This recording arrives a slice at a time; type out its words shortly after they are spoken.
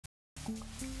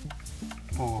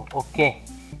Ok,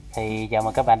 thì chào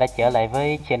mừng các bạn đã trở lại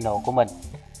với channel của mình.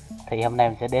 Thì hôm nay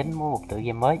mình sẽ đến với một tựa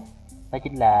game mới, đó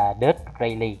chính là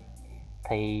DiRT.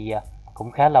 Thì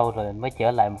cũng khá lâu rồi mới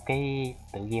trở lại một cái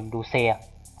tựa game đua xe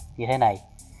như thế này,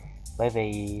 bởi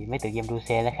vì mấy tựa game đua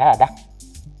xe nó khá là đắt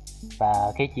và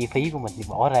cái chi phí của mình thì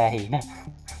bỏ ra thì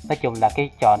nói chung là cái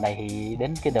trò này thì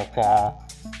đến cái đợt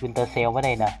Winter Sale ở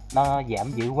đây nè, nó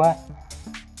giảm dữ quá,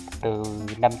 từ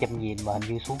 500.000 mà hình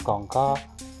như xuống còn có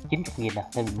 90.000 nè,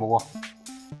 nên mình mua.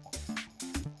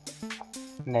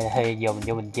 Nên thì giờ mình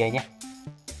vô mình chơi nhé.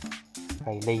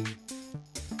 Rally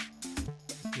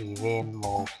Event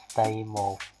 1, Stay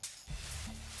 1,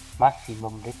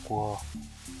 Maximum Record.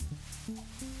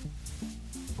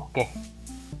 Ok,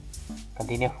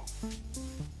 continue.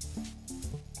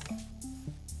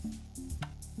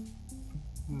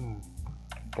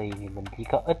 Tiền thì mình chỉ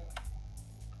có ít,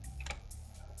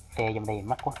 xe trong đây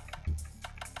mắc quá,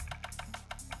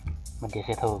 mình chơi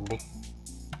xe thường đi.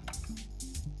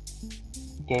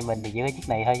 Chơi mình thì chỉ có chiếc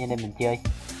này thôi cho nên mình chơi.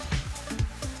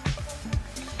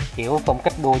 Kiểu phong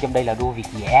cách đua trong đây là đua việt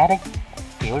giả đấy,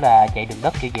 kiểu là chạy đường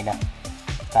đất kiểu gì nè,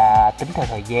 và tính theo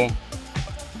thời gian.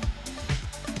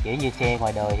 Kiểu như xe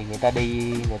ngoài đời thì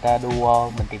người ta đua,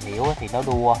 mình tìm hiểu thì nó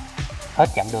đua hết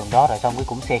chặng đường đó rồi xong cái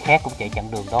cũng xe khác cũng chạy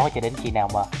chặng đường đó cho đến khi nào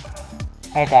mà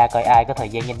hay ra coi ai có thời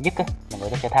gian nhanh nhất á là người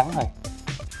đó sẽ thắng thôi.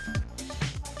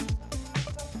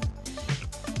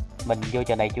 Mình vô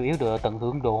trò này chủ yếu được tận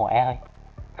hưởng đồ họa thôi,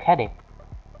 khá đẹp.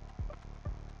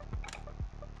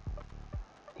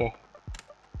 Ok,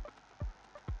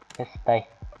 let's stay.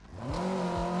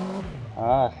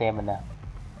 Xe mình nè.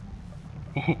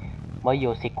 Mới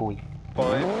vô xe cùi.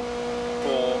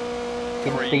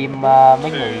 Trên Steam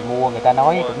mấy người mua người ta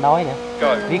nói cũng nói nữa,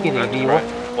 viết cái review á,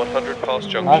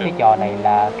 nói cái trò này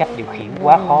là cách điều khiển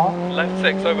quá khó,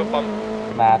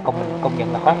 mà công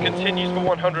nhận là khó thiệt.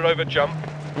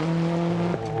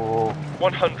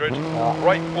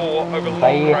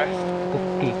 Phải cực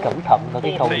kỳ cẩn thận ở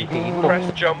cái khâu điều khiển luôn. Còn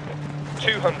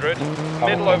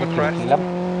cái điều khiển lắm.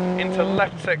 Into left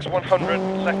 6 100,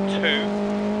 left 2.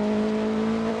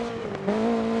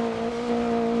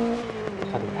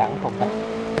 Sao được thẳng không ta?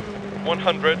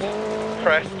 100,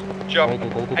 crest, jump,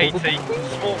 80,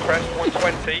 small crest,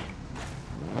 120.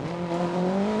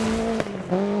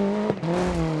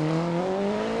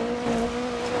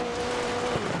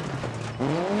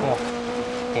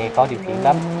 Xe có điều khiển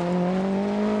lắm.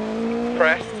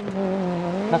 Crest.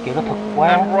 Nó kiểu nó thực quá.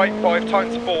 And right 5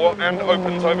 times 4 and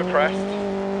opens over crest.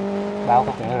 Bao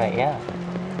có vẻ rẻ.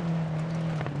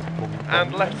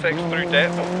 And left 6 through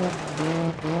dip.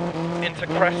 Into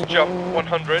crest jump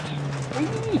 100.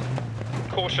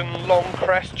 Caution long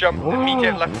crest jump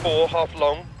immediate left 4 half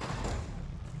long.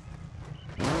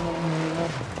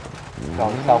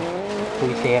 Rồi xong, tôi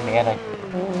xe mẹ rồi.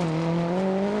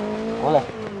 Cố lên.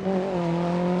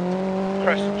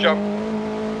 Crest jump.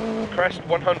 Crest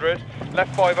 100. Left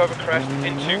 5 over crest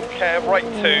into care right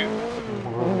 2.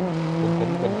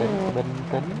 Bình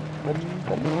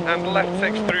tĩnh. And left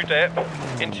 6 through dip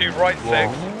into right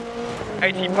 6.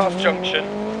 80 past junction.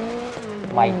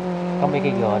 Mày có mấy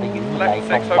cái gờ để giữ lại left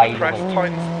 6 không bay over luôn crest mày.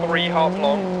 times 3 half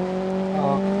long.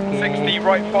 Ok. 60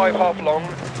 right 5 half long.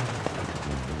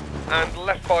 And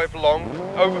left 5 long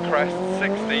over crest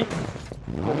 60.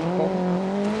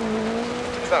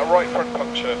 Is that right front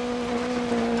puncture?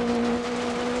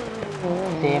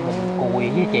 Xe mình cùi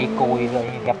với chạy cùi rồi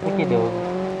gặp cái đường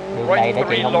này đã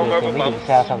chạy Right không 3 được long thì over mấy đường bumps.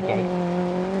 xa sao chạy.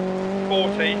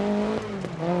 40.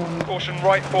 Caution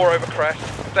right 4 over crest.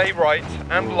 Stay right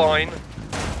and line.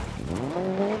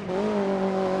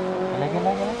 Lên.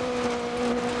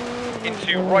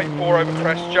 Into right 4 over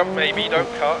crest. Jump maybe, don't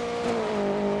cut.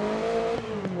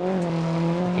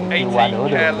 Chạy chưa qua 80. nửa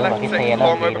đường Care nữa mà left cái 6 xe nó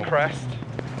long vậy over nè. crest.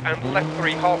 And left 3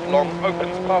 half long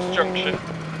opens past junction.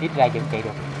 Ít ra vẫn chạy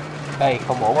được. Đây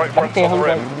không ổn, Right bánh front xe on hư the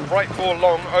rồi. rim. Right 4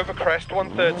 long over crest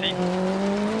 130.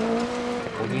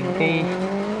 Tự nhiên cái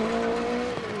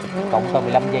cộng sau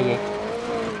 15 giây vậy.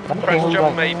 Bánh xe Crest hư rồi.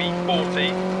 jump maybe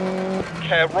 40.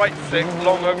 Care right 6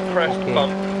 long over crest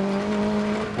bump.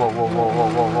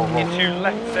 Wow. Into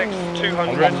left 6 Phải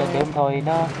 200. nhanh lên đếm thôi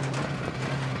nó.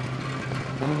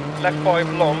 Left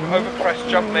 5 long over crest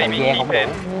jump maybe Thời gian keep không đủ. in.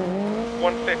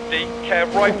 150. Care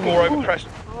right 4 over crest.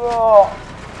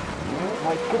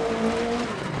 My goodness.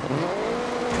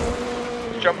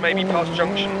 Jump maybe past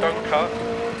junction, don't cut.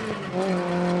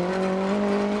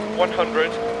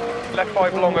 100. Left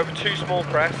 5 long over 2 small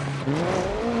crests.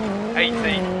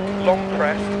 80. Long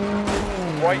crest.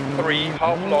 Right 3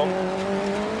 half long.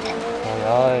 Trời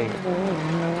ơi.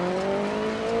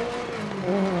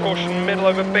 Caution middle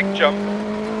over big jump.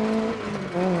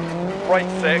 right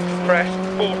 6, crest,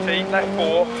 40, left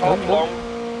 4, half long.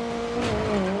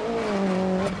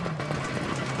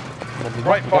 Mình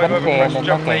Right cái 5 bánh over xe crest nên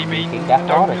nó jump càng maybe. điều khiển đã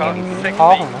khó rồi, càng điều khiển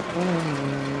khó hơn nữa.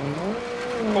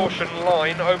 Caution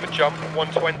line over jump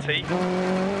 120.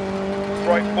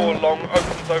 Right 4 long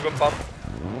opens over bump.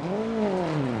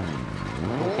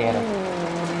 Xe rồi.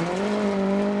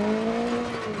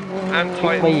 And Trước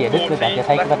tight bây giờ đích các bạn 40, sẽ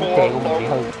thấy cái left bánh xe 4 của mình bị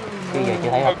long. hư. Bây giờ chưa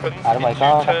thấy không? Opens À đúng rồi, into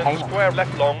có turn thấy mà. square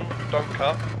left long, don't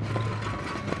cut.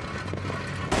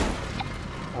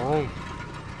 Ôi,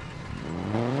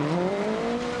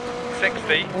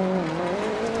 60.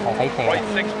 phải thấy xe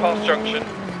Right này. 6 past junction.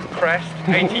 Crest,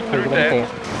 80 Hư through cái bánh xe.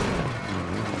 depth.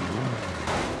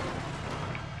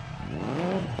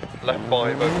 Left 5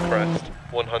 over crest,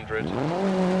 100.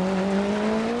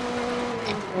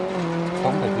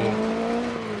 Tốn thời gian.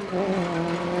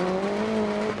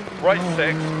 Right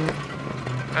 6.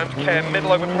 And care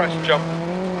middle over crest jump.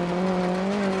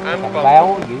 And Cảnh bump,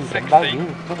 báo giữ, cảnh báo 60.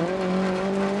 giữ.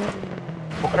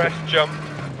 Crest jump,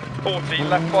 40,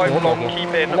 left 5 long,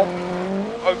 keep in.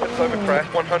 Opens over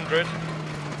crest, 100.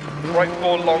 Right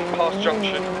 4 long past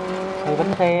junction. Hư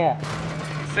bánh xe.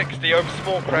 60 over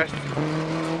small crest.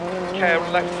 Care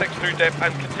left 6 through depth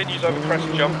and continues over crest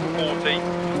jump, 40.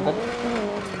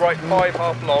 Right 5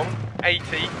 half long,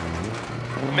 80.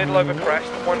 Middle over crest,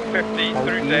 150 Thôi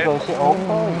through chỉ depth. rồi sẽ ổn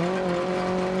thôi.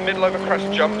 Middle over crest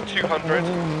jump, 200.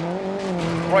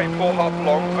 Right 4 half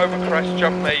long, over crest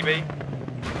jump maybe.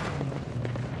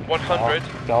 100.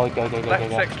 Trời. Left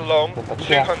 6 long,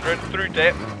 200 through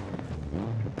depth.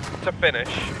 To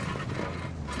finish.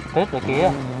 Tết rồi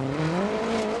kìa.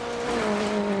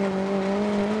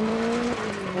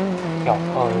 Trời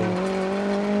ơi,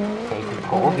 chạy cực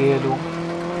khổ ghê luôn.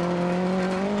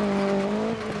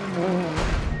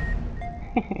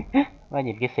 Má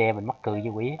nhìn cái xe mình mắc cười như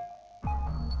quỷ.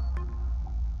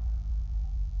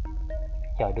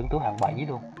 Trời, đứng túi hạng 7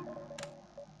 luôn.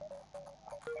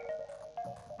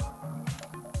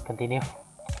 Continue.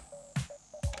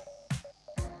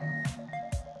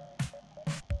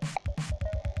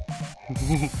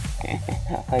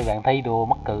 Thôi bạn thấy đùa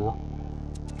mắc cười không?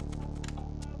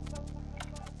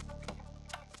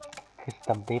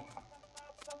 Custom tiếp.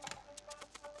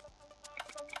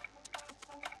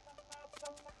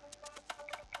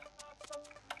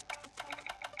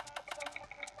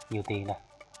 Nhiều tiền nè.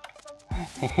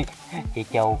 Chị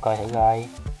Châu coi thử coi.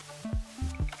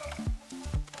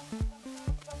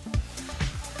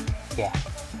 Chà,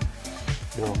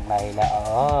 đường này là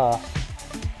ở,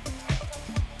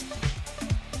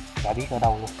 đã biết ở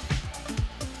đâu luôn.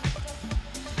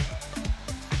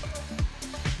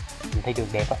 Mình thấy đường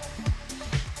đẹp á.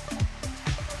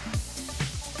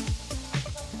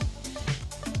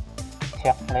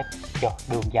 Chắc lết. Trời,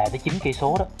 đường dài tới 9 cây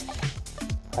số đó.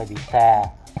 Hơi bị xa.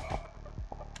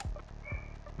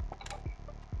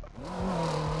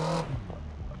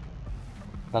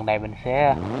 Lần này mình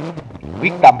sẽ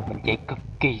quyết tâm, mình chạy cực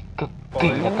kỳ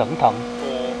là cẩn thận.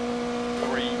 4,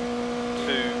 3,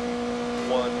 2,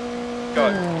 1, go.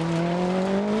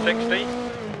 60.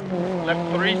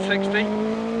 Left 360.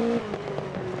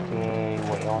 Okay,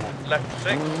 quẹo này. Left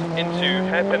 6 into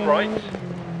hairpin right.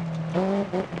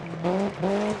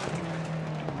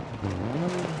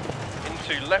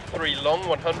 Into left 3 long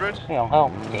 100. Thấy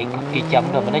không? Chạy cực kỳ chậm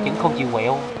rồi mà nó vẫn không chịu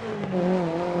quẹo.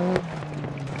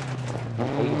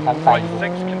 Sử dụng thẳng tay Right 6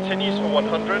 continues for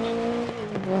 100.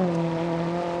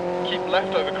 Keep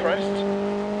left over crest.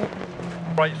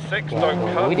 Right 6 don't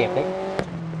núi cut. đẹp đấy.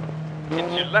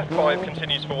 Into left 5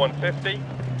 continues for 150.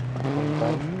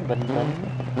 Bình tĩnh.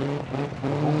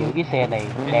 Mình muốn giữ cái xe này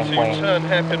đàng Into hoàng. turn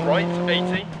hairpin right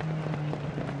 80.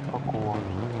 Có cua.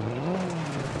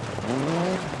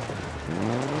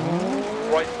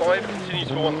 Right 5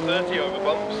 continues for 130 over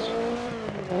bumps.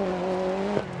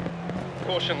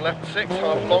 Caution left 6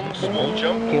 half long, small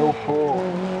jump. Kill 4.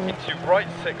 Into right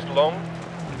 6 long.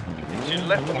 Into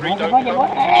left 3 Dạ don't quá.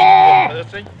 cut, continues for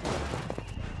 130.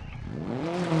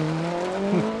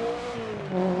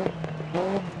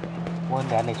 Quên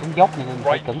đoạn này xuống dốc nên mình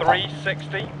phải Right cẩn 3 thận.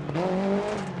 60.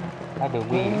 Ra đường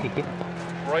nguy hiểm thì chứ.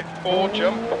 Right 4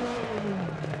 jump.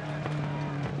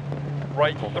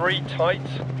 Right 3 tight.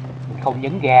 Mình không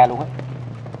nhấn ga luôn á.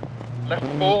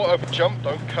 Left 4 over jump,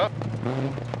 don't cut.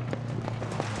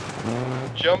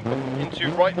 Jump into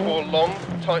right 4 long,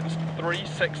 tightens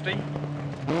 360.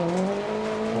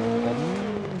 Bình tĩnh.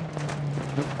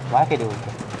 Quá cái đường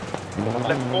kìa.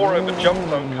 Left 4 over jump,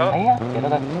 don't cut. Thấy á, trời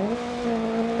đất ơi.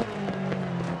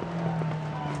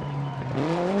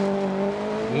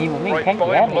 Gì mà mấy Right khán giả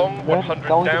 5 này long, lên 100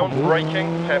 coi cho down, còn được.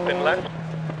 braking, hairpin left.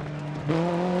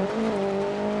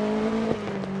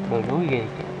 Đồi núi ghê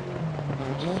chứ.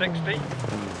 60.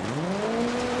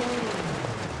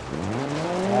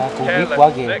 Cú Care biết quá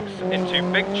left ghê. 6 into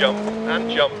big jump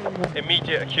and jump.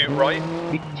 Immediate acute right.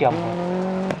 Biết châm.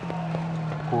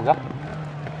 Cú gấp.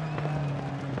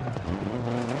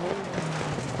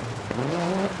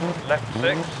 Left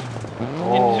 6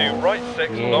 into right 6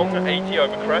 long 80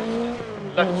 over crest.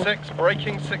 Left 6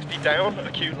 braking 60 down,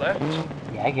 acute left.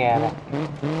 Giải ga ra.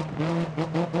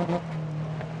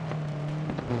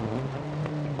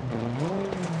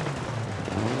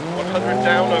 100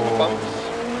 down over bumps.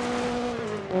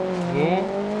 Ghê.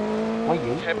 Quá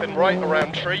dữ. Hairpin right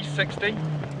around tree 60.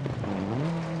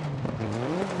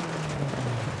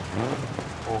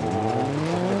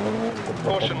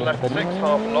 Caution left 6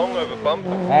 half long over bump.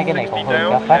 Cái này 60 còn hơn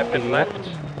down, cả Fast hairpin Furious. left.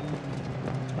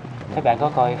 Các bạn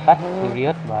có coi Fast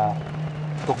Furious và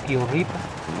Tokyo Drift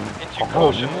Into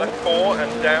caution left 4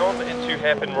 and down into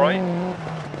hairpin right.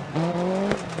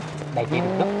 Này chạy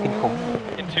được rất kinh khủng.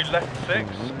 Into left 6.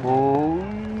 Ôi.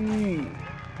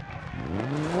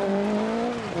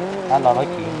 Anh lo nói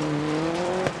chuyện.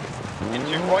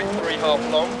 Into right 3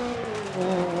 half long.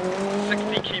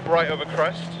 60 keep right over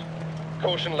crest.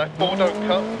 Caution left 4 don't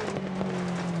cut.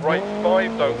 Right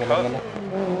 5 don't cut.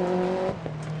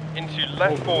 Into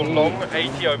left 4 long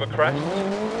 80 over crest.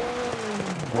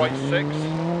 Right 6.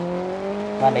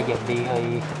 Mà nãy giờ đi hơi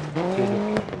chưa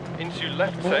được. Into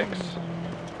left 6.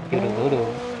 Chưa được nửa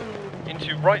đường.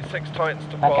 Into right 6 tightens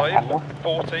to 5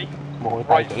 40. Mồ hôi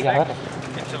tay Right chảy ra 6 hết rồi.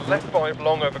 into left 5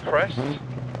 long over crest.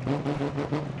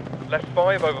 Left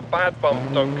 5 over bad bump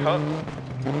don't cut.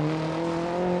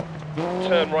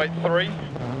 Turn right 3.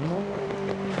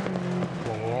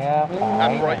 Rẽ phải.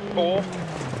 And right 4.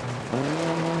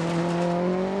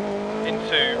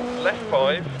 Into left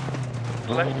 5.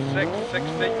 Left 6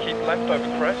 60 keep left over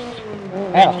crest.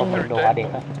 Thế là phần mình đồ họa đẹp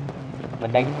thôi.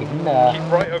 Mình đang chỉnh keep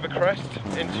right over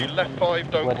crest into left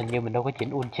 5 don't. Quên, hình như mình đâu có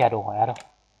chỉnh ultra đồ họa đâu.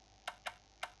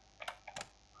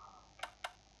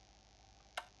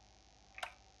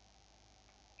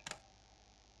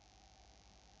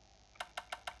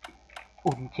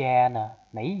 Ultra nè,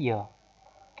 nãy giờ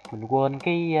mình quên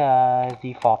cái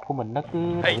GeForce của mình nó cứ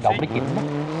tự động nó chỉnh đó.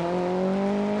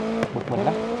 Bực mình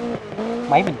lắm.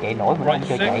 Máy mình chạy nổi mà nó không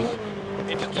cho chạy.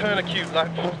 Into turn acute left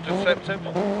deceptive.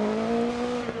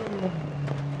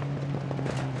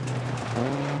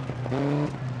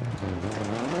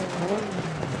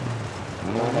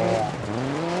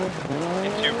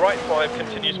 Into right 5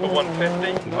 continues for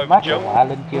 150 over mát jump. họa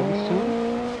lên chưa mới sướng.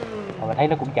 Mà mình thấy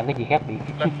nó cũng chẳng có gì khác biệt.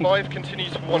 Left 5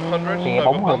 continues for 100 Xe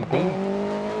bóng hơn tí.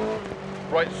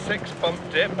 Right 6 bump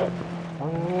dip.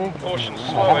 Caution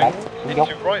slowing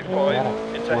into right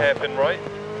 5 into hairpin right.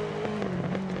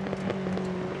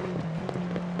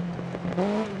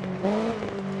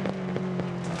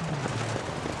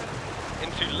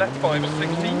 Into left 5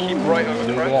 60 keep right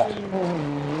over crest.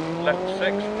 Left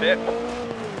 6 dip.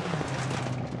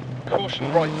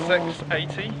 Caution right 6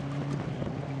 80.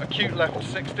 Acute left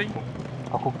 60.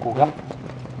 Có khúc cua gấp.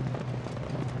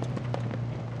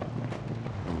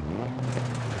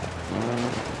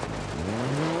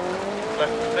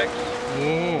 Left 6.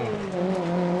 Yeah.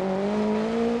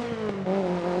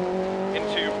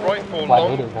 Into right 4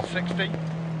 long 60.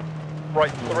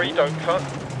 Right 3 don't cut.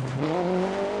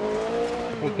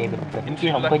 Cái chạy bình tĩnh chứ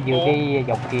không có như cái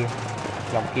dòng kia.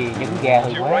 Dòng kia nhấn ga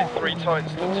hơi quá. Right 3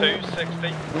 times to 2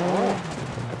 60.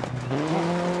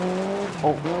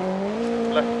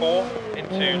 Left 4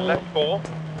 into left 4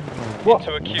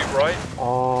 into acute right.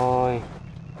 Ôi.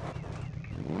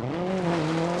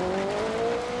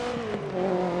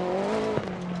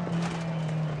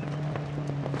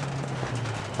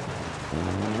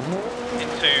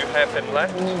 Into hairpin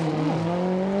left.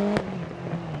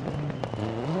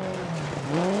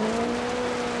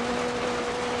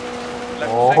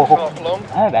 Left 6 half long.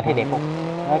 Bạn thấy đẹp không?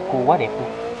 Cua quá đẹp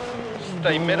luôn.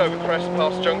 Stay mid over crest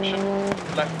past junction.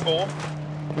 Left 4.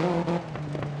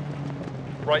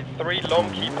 Right 3 long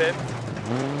keep in.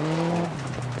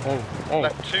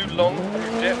 Left 2 long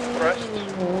through dip crest.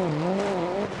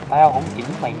 Tao không chỉnh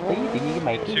mày tí, tự nhiên cái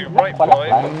mày Into lắc right qua lắc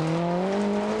lại. 5.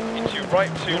 Into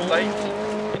right 2 late.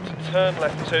 Into turn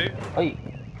left 2. Ôi.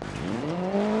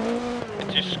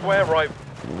 Into square right.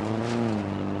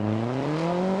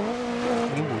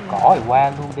 Những bụi cỏ thì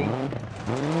qua luôn đi.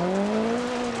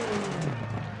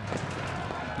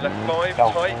 Left 5 Trời,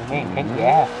 tight. mấy thằng khán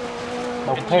giả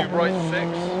đông thế. Into right 6.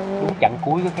 Đúng chặn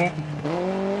cuối cái khác.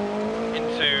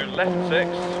 Into left 6.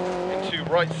 Into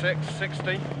right 6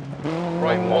 60.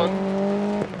 Right 1.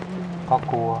 Có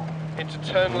cua. Into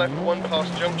turn left 1 past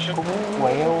junction. Cúc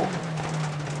quẹo.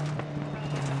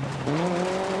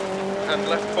 And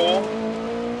left 4.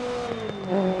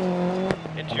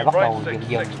 Into bắt đầu right dần 6,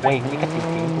 dần 60. quen với cách điều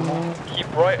khiển của nó. Keep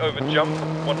right over jump,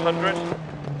 100.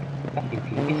 Cách điều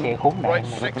khiển cái xe khốn nạn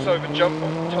Right này. 6 over jump,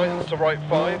 tightens to right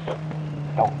 5.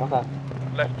 Trời đất ơi.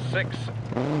 Left 6.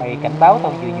 Mày cảnh báo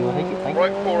tao vừa vừa thôi chứ mày.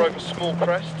 Right 4 over small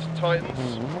crest,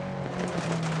 tightens.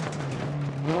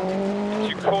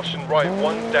 Into caution right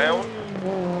 1 down.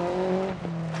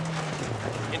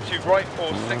 Into right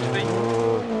 460.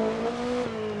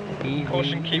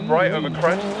 Caution keep right over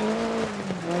crest.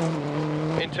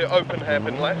 Into open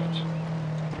hairpin left.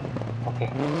 Ok.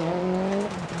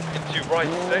 Into right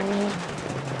 6.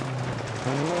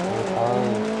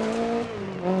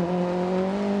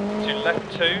 Into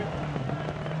left 2.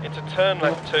 Into turn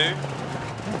left 2.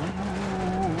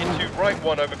 Into right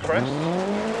 1 over crest.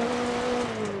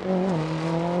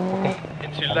 Ok.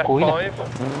 Into Đoạn left cuối nè. 5.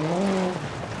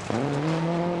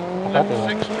 Left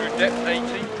 6 through depth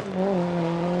 80.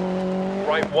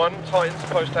 Right 1 tightens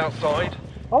post outside.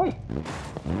 Ôi.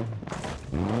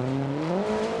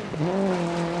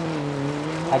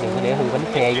 Đừng có để hư bánh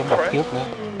xe giống đợt trước nữa.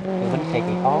 Hư bánh xe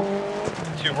chỉ khó.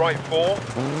 Into right 4.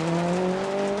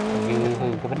 Như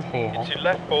hư cái bánh xe hả? Into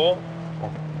left 4.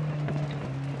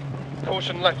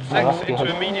 Caution left 6 into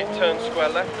immediate turn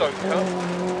square left, don't cut.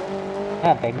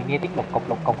 À, tại mình nghe tiếng lộc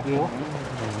cọc ghê quá.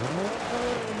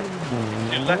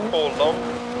 Into left 4 long.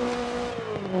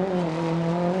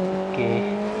 Ok.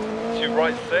 Into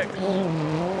right 6.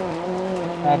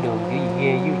 À, đường cái gì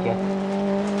ghê dữ vậy?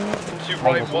 Into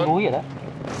Đây là right xuống 1. núi rồi đó.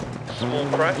 Small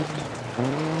crest.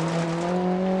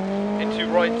 Into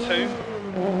right 2.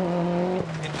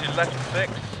 Into left 6.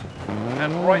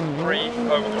 And right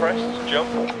 3 over crest, jump.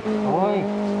 Ôi.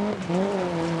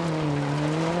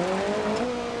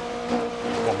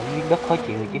 Giờ mình biết đất khó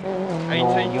chịu chứ.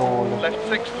 80. Vô luôn. Left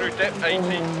 6 through depth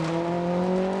 80.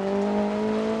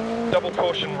 Double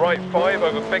caution right 5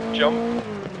 over big jump.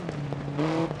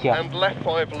 Chưa. And left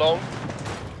 5 long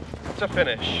to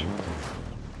finish.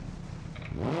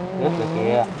 Đất rồi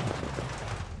kìa.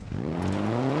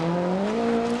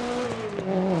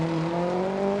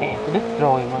 Mẹ cái đứt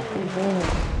rồi mà.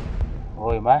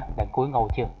 Ôi má, đằng cuối ngầu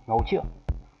chưa? Ngầu chưa?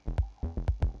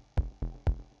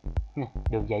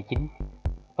 Đường dài chính.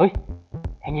 Ơi,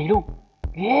 hàng gì luôn.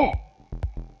 Ghê.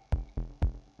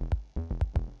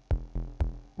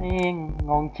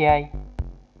 Ngon trai.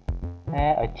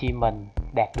 Achievement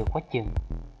đạt được quá chừng.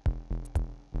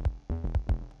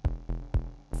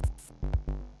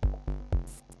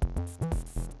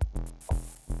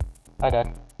 Đợi,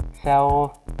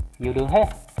 sao nhiều đường thế?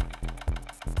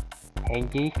 Hèn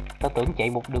chi, tao tưởng chạy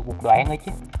một đoạn thôi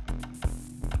chứ.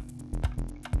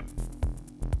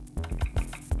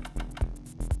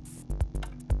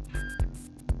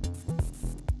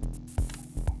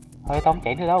 Thôi tao không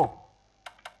chạy nữa đâu.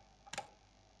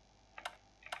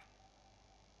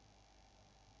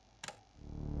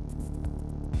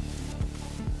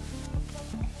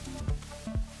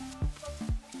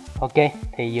 Ok,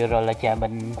 thì vừa rồi là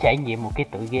mình trải nghiệm một cái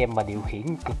tựa game mà điều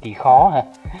khiển cực kỳ khó ha.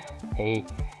 Thì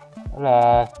đó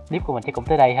là clip của mình sẽ cũng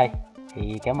tới đây thôi.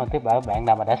 Thì cảm ơn tất cả các bạn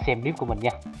nào mà đã xem clip của mình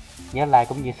nha. Nhớ like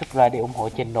cũng như subscribe để ủng hộ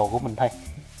channel của mình thôi.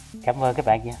 Cảm ơn các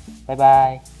bạn nha. Bye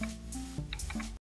bye.